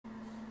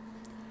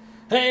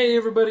Hey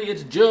everybody,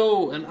 it's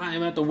Joe, and I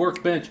am at the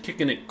workbench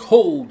kicking it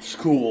cold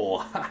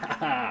school.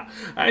 I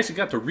actually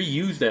got to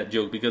reuse that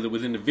joke because it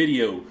was in the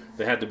video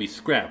that had to be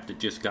scrapped. It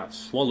just got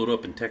swallowed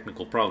up in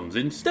technical problems.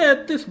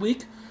 Instead, this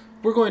week,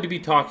 we're going to be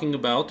talking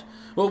about,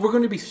 we're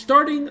going to be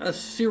starting a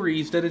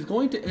series that is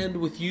going to end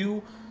with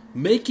you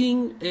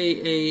making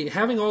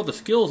having all the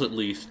skills at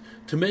least,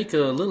 to make a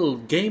little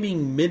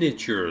gaming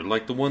miniature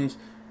like the ones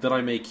that I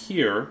make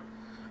here.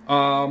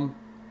 And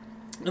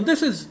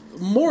this is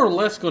more or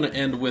less going to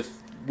end with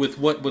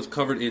what was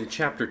covered in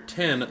Chapter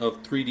 10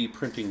 of 3D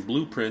Printing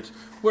Blueprints,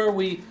 where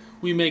we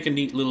make a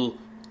neat little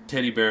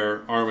teddy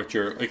bear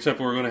armature, except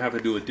we're going to have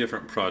to do a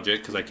different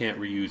project because I can't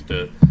reuse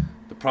the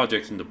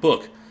projects in the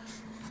book.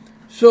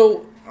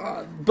 So,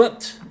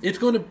 but it's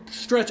going to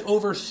stretch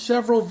over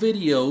several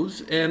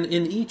videos, and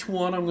in each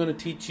one I'm going to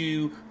teach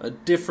you a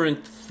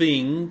different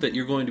thing that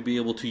you're going to be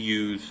able to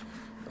use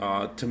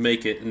to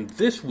make it. And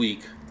this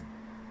week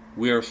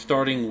we are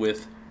starting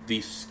with the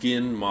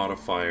skin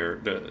modifier,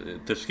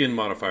 the skin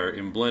modifier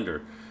in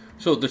Blender.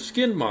 So the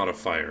skin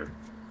modifier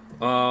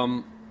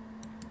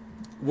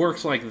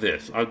works like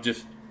this. I'll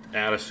just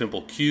add a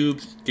simple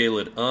cube, scale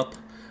it up.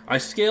 I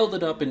scaled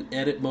it up in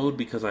edit mode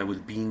because I was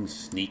being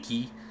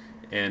sneaky,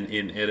 and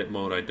in edit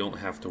mode I don't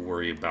have to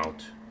worry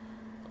about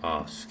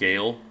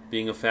scale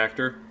being a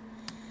factor.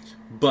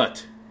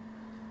 But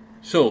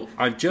so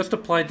I've just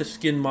applied the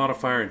skin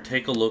modifier, and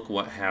take a look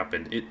what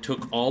happened. It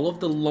took all of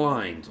the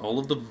lines, all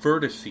of the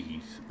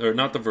vertices, or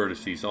not the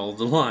vertices, all of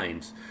the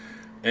lines,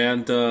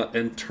 and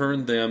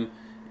turned them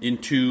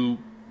into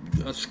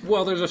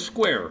there's a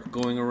square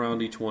going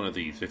around each one of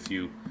these. If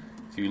you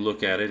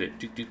look at it,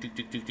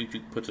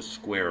 it puts a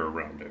square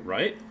around it,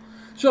 right?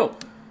 So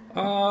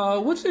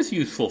what's this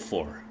useful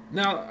for?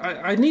 Now,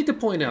 I need to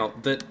point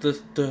out that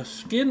the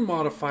skin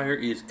modifier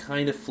is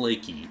kind of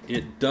flaky.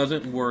 It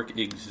doesn't work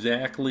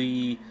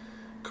exactly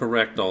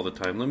correct all the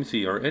time. Let me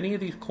see, are any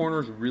of these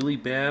corners really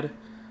bad?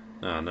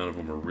 None of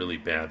them are really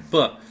bad.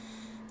 But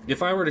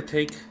if I were to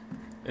take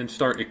and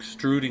start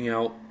extruding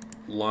out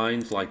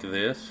lines like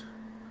this,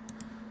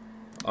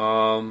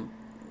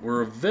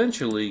 we're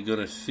eventually going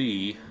to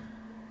see,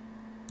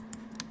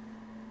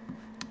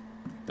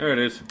 there it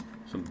is,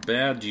 some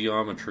bad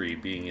geometry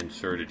being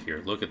inserted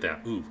here. Look at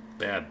that. Ooh,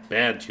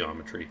 bad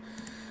geometry.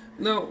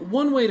 Now,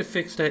 one way to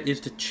fix that is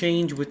to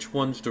change which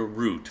one's the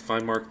root. If I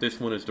mark this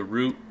one as the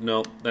root,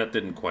 no, that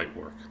didn't quite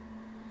work.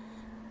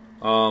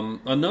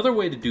 Another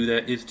way to do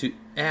that is to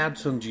add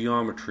some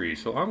geometry.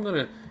 So I'm going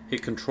to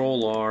hit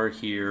Control R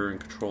here and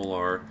Control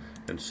R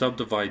and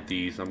subdivide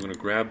these. I'm going to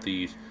grab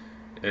these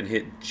and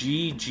hit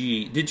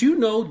GG. Did you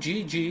know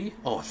GG?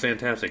 Oh,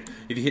 fantastic.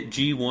 If you hit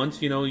G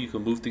once, you know, you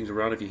can move things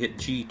around. If you hit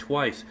G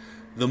twice,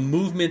 the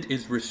movement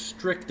is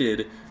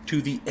restricted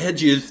to the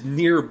edges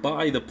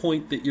nearby the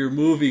point that you're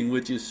moving,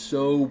 which is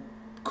so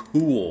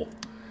cool.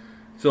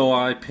 So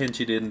I pinch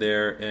it in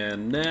there,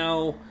 and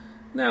now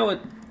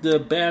the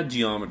bad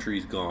geometry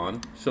is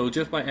gone. So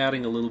just by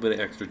adding a little bit of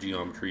extra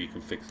geometry, you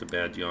can fix the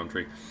bad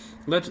geometry.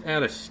 Let's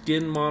add a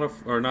skin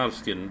modifier, or not a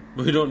skin.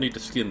 We don't need to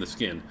skin the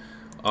skin.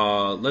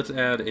 Let's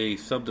add a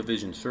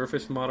subdivision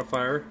surface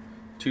modifier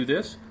to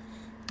this.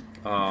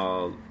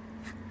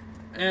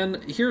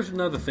 And here's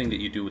another thing that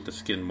you do with the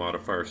skin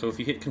modifier. So if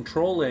you hit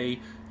Control A,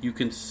 you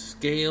can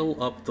scale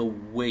up the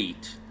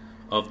weight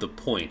of the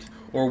point,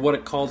 or what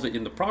it calls it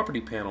in the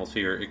property panels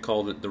here, it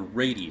calls it the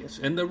radius.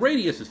 And the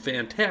radius is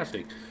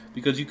fantastic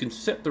because you can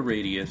set the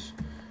radius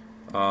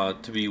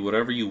to be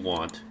whatever you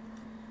want.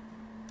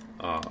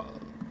 Let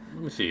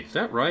me see, is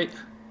that right?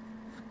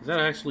 Is that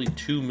actually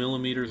 2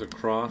 millimeters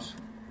across?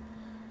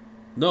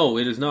 No,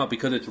 it is not,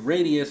 because it's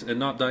radius and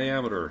not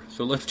diameter.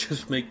 So let's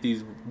just make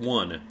these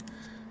 1.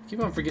 Keep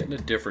on forgetting the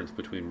difference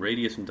between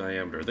radius and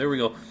diameter. There we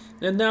go.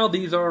 And now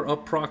these are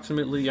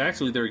approximately,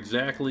 actually they're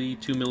exactly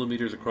 2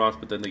 millimeters across,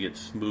 but then they get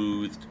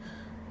smoothed.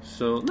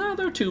 So, no,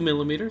 they're 2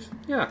 millimeters.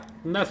 Yeah,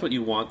 and that's what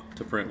you want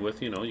to print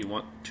with. You know, you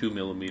want 2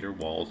 millimeter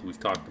walls. We've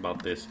talked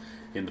about this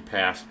in the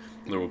past.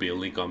 There will be a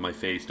link on my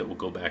face that will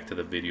go back to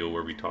the video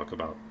where we talk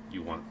about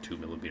you want 2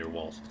 millimeter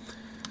walls.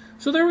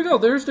 So there we go.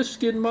 There's the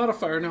skin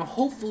modifier. Now,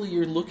 hopefully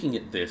you're looking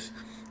at this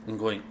and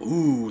going,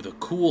 ooh, the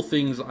cool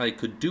things I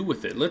could do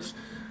with it.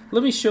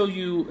 Let me show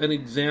you an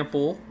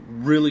example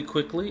really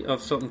quickly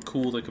of something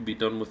cool that could be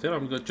done with it.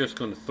 I'm just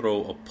going to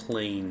throw a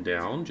plane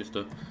down, just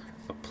a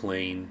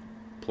plain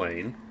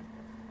plane.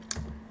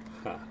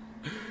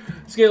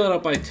 Scale it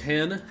up by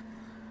 10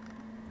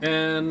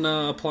 and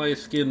apply a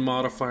skin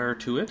modifier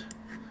to it.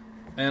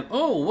 And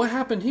oh, what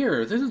happened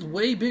here? This is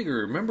way bigger.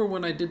 Remember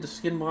when I did the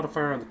skin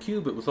modifier on the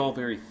cube, it was all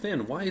very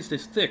thin. Why is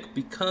this thick?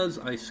 Because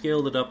I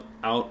scaled it up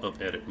out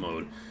of edit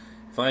mode.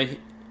 If I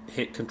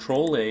hit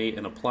Control A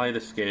and apply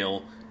the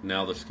scale,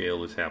 now the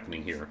scale is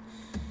happening here.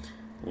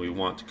 We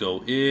want to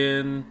go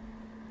in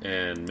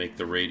and make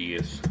the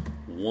radius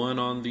 1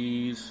 on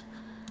these.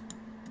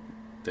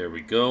 There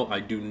we go. I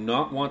do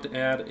not want to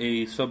add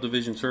a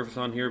subdivision surface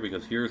on here,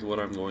 because here's what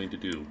I'm going to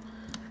do.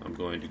 I'm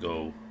going to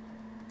go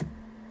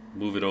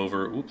move it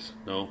over, oops,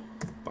 no,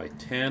 by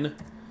 10,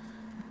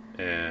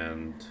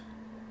 and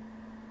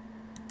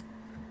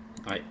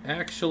I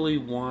actually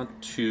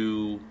want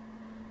to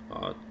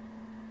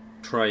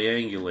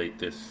triangulate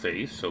this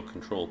face, so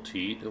Control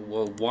T.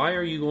 Well, why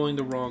are you going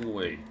the wrong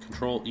way?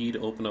 Control E to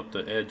open up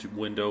the edge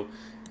window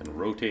and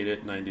rotate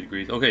it 90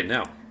 degrees. Okay,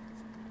 now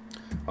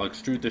I'll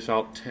extrude this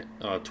out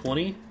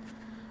 20.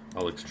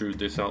 I'll extrude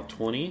this out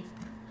 20.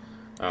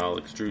 I'll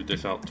extrude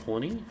this out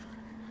 20.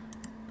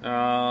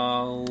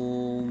 I'll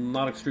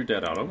not extrude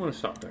that out. I'm going to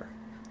stop there.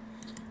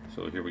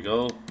 So here we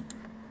go.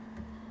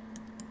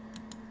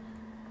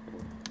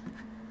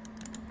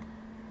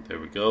 There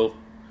we go.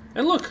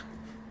 And look!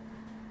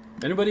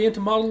 Anybody into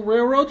model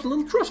railroads? A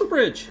little trestle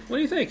bridge. What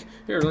do you think?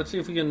 Here, let's see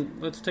if we can,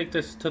 let's take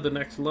this to the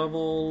next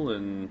level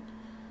and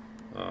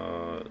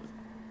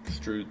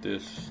extrude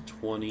this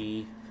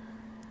 20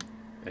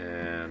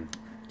 and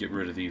get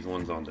rid of these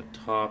ones on the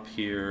top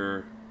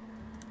here.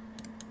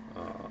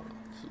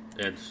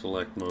 Edge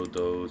select mode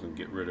those and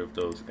get rid of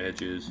those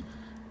edges.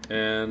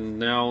 And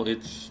now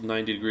it's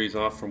 90 degrees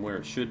off from where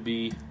it should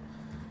be.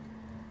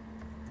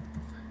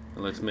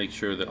 And let's make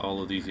sure that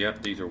all of these,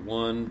 yep, these are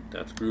one.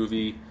 That's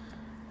groovy.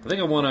 I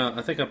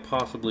think I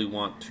possibly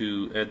want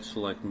to edge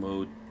select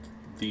mode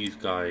these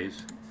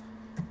guys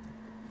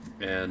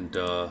and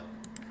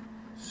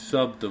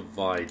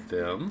subdivide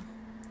them.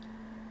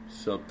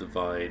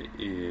 Subdivide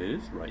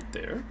is right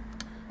there.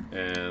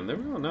 And there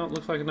we go. Now it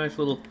looks like a nice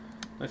little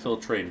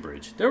train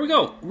bridge. There we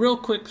go. Real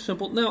quick,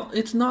 simple. Now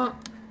it's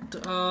not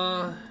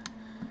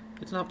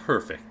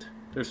perfect.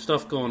 There's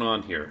stuff going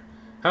on here.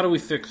 How do we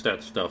fix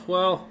that stuff?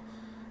 Well,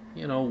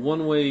 you know,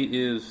 one way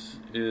is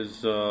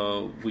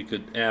we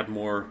could add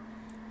more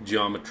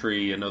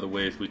geometry, and other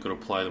ways we could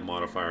apply the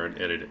modifier and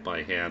edit it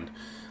by hand.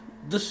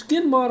 The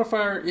skin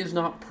modifier is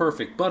not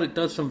perfect, but it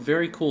does some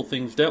very cool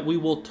things that we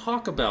will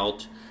talk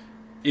about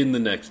in the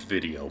next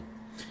video.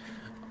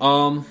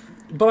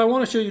 But I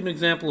want to show you an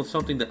example of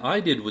something that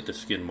I did with the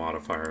skin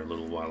modifier a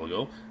little while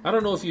ago. I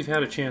don't know if you've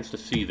had a chance to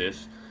see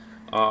this.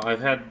 I've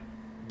had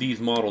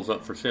these models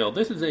up for sale.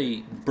 This is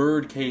a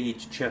bird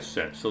cage chess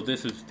set. So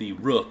this is the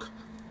rook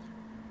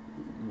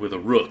with a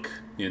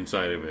rook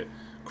inside of it.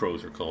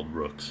 Crows are called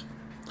rooks.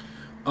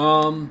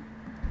 I've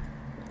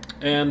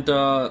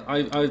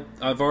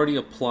already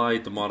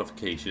applied the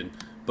modification,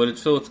 but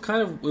it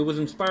was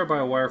inspired by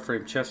a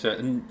wireframe chess set,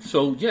 and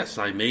so yes,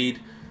 I made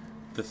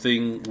the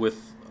thing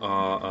with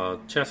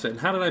chess set. And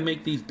how did I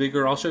make these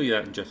bigger? I'll show you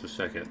that in just a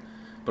second.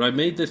 But I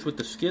made this with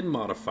the skin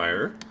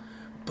modifier,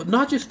 but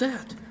not just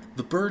that.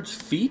 The bird's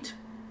feet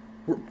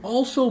were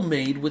also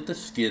made with the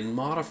skin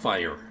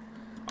modifier.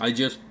 I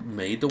just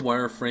made the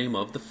wireframe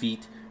of the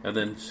feet and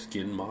then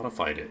skin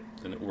modified it,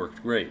 and it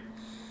worked great.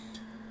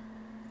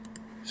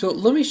 So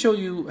let me show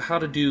you how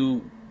to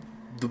do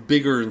the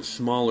bigger and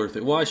smaller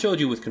thing. Well, I showed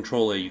you with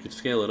Control A, you could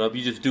scale it up.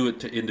 You just do it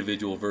to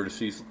individual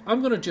vertices.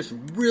 I'm going to just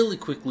really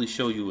quickly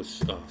show you a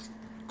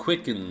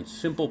quick and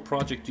simple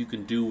project you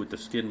can do with the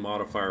skin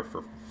modifier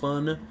for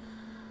fun.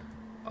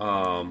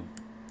 I'm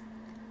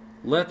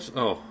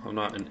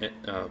not in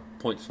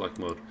point select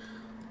mode.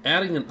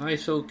 Adding an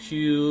ISO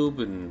cube,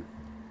 and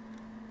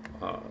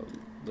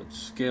let's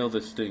scale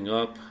this thing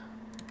up.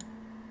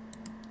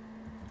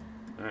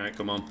 Alright,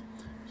 come on.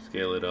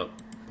 Scale it up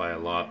by a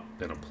lot,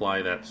 then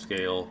apply that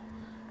scale,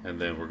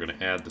 and then we're going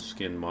to add the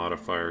skin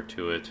modifier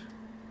to it.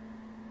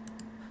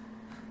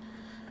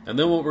 And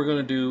then what we're going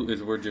to do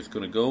is we're just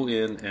going to go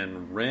in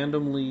and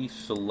randomly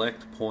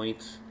select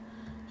points,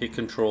 hit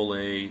Control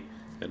A,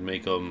 and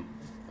make them,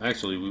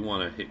 actually we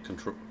want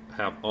to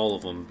have all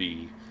of them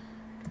be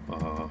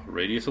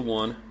radius of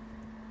 1,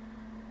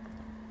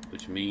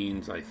 which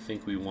means I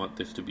think we want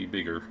this to be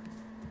bigger.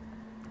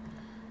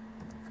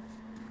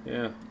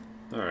 Yeah,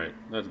 alright,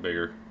 that's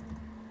bigger.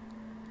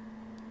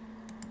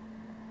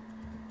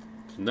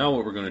 So now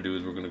what we're going to do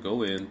is we're going to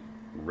go in,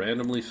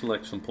 randomly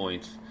select some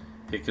points,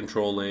 hit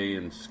Control A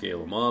and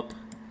scale them up.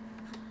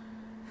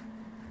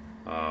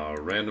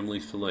 Randomly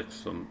select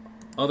some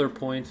other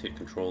points, hit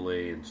Control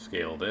A and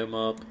scale them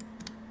up.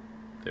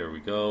 There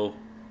we go.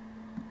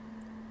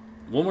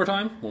 One more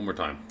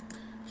time.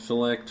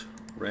 Select,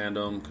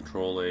 random,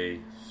 Control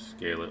A,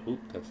 scale it. Oop,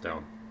 that's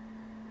down.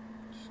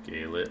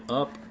 Scale it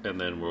up,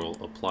 and then we'll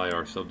apply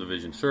our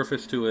subdivision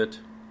surface to it.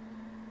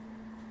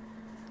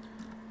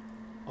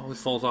 Oh, it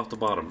falls off the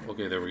bottom.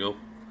 Okay, there we go.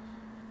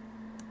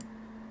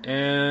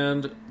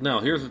 And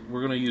now we're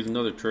going to use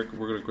another trick.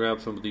 We're going to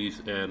grab some of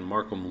these and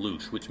mark them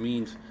loose, which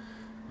means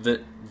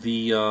that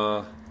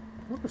I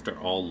wonder if they're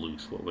all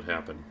loose, what would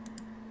happen?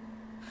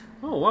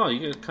 Oh wow, you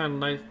get kind of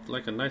nice,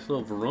 like a nice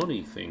little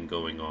Veroni thing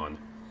going on.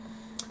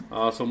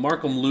 So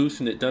mark them loose,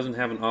 and it doesn't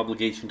have an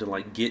obligation to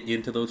like get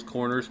into those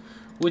corners,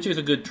 which is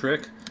a good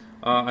trick.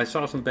 I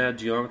saw some bad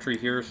geometry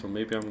here, so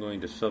maybe I'm going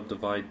to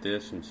subdivide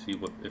this and see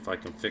if I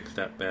can fix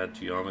that bad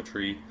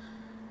geometry.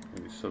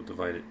 Maybe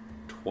subdivide it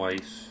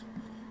twice.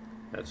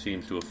 That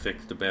seems to have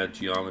fixed the bad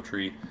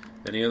geometry.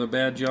 Any other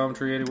bad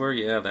geometry anywhere?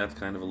 Yeah, that's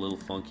kind of a little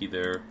funky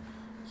there.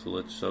 So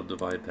let's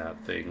subdivide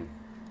that thing.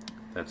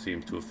 That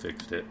seems to have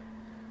fixed it.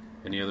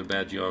 Any other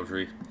bad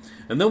geometry?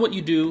 And then what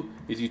you do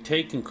is you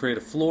take and create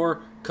a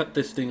floor, cut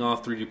this thing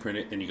off, 3D print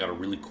it, and you got a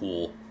really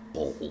cool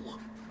bowl.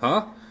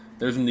 Huh?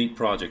 There's a neat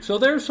project. So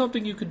there's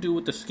something you could do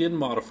with the skin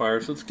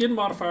modifier. So the skin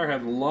modifier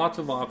has lots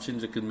of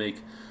options. It can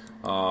make,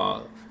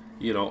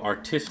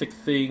 artistic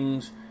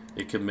things.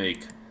 It can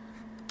make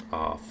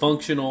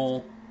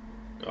functional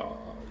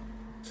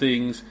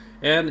things,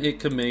 and it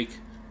can make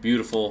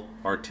beautiful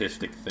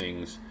artistic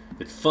things.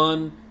 It's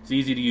fun. It's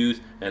easy to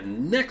use.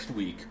 And next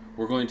week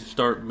we're going to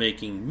start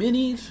making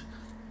minis,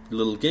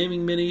 little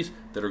gaming minis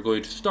that are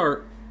going to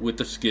start with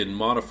the skin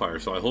modifier.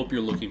 So I hope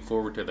you're looking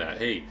forward to that.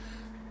 Hey,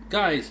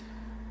 guys.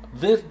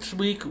 This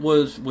week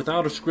was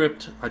without a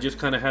script. I just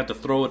kind of had to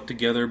throw it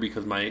together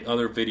because my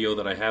other video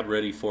that I had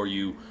ready for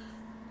you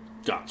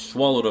got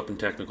swallowed up in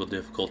technical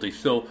difficulties.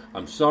 So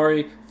I'm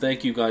sorry.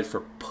 Thank you guys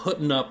for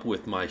putting up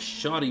with my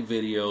shoddy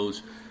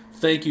videos.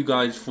 Thank you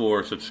guys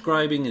for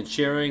subscribing and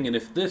sharing. And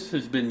if this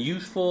has been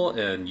useful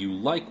and you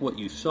like what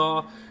you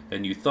saw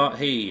and you thought,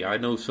 hey, I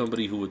know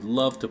somebody who would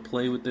love to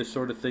play with this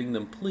sort of thing,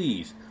 then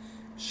please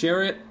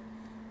share it.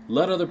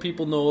 Let other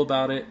people know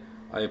about it.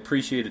 I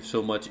appreciate it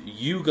so much.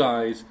 You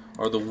guys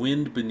are the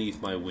wind beneath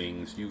my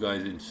wings. You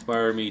guys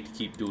inspire me to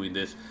keep doing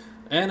this.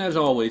 And as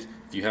always,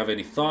 if you have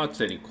any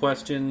thoughts, any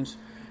questions,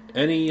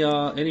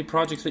 any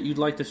projects that you'd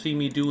like to see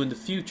me do in the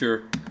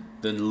future,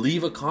 then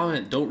leave a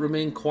comment. Don't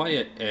remain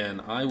quiet,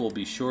 and I will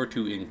be sure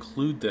to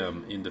include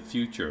them in the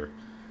future.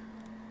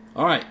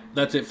 Alright,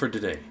 that's it for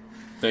today.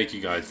 Thank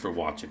you guys for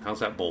watching. How's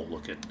that bolt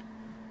looking?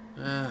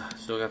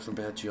 Still got some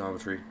bad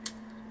geometry.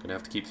 Gonna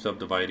have to keep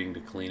subdividing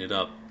to clean it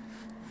up.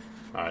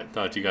 Alright,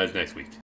 talk to you guys next week.